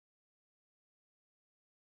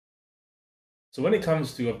So when it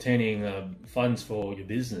comes to obtaining funds for your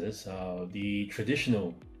business, the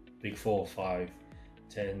traditional Big 4 or 5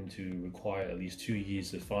 tend to require at least 2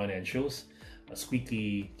 years of financials, a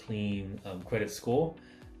squeaky clean credit score,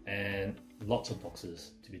 and lots of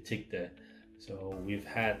boxes to be ticked there. So we've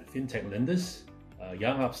had Fintech Lenders,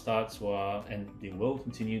 young upstarts and they will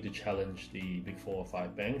continue to challenge the Big 4 or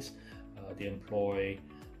 5 banks. They employ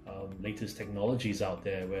latest technologies out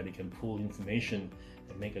there where they can pull information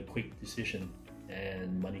and make a quick decision,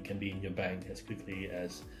 and money can be in your bank as quickly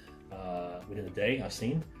as within a day, I've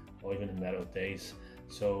seen, or even in a matter of days.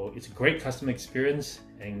 So it's a great customer experience,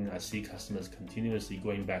 and I see customers continuously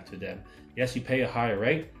going back to them. Yes, you pay a higher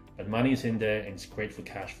rate, but money is in there and it's great for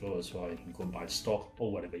cash flow as well. You can go and buy stock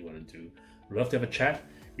or whatever you want to do. Love to have a chat.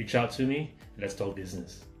 Reach out to me and let's talk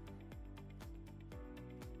business.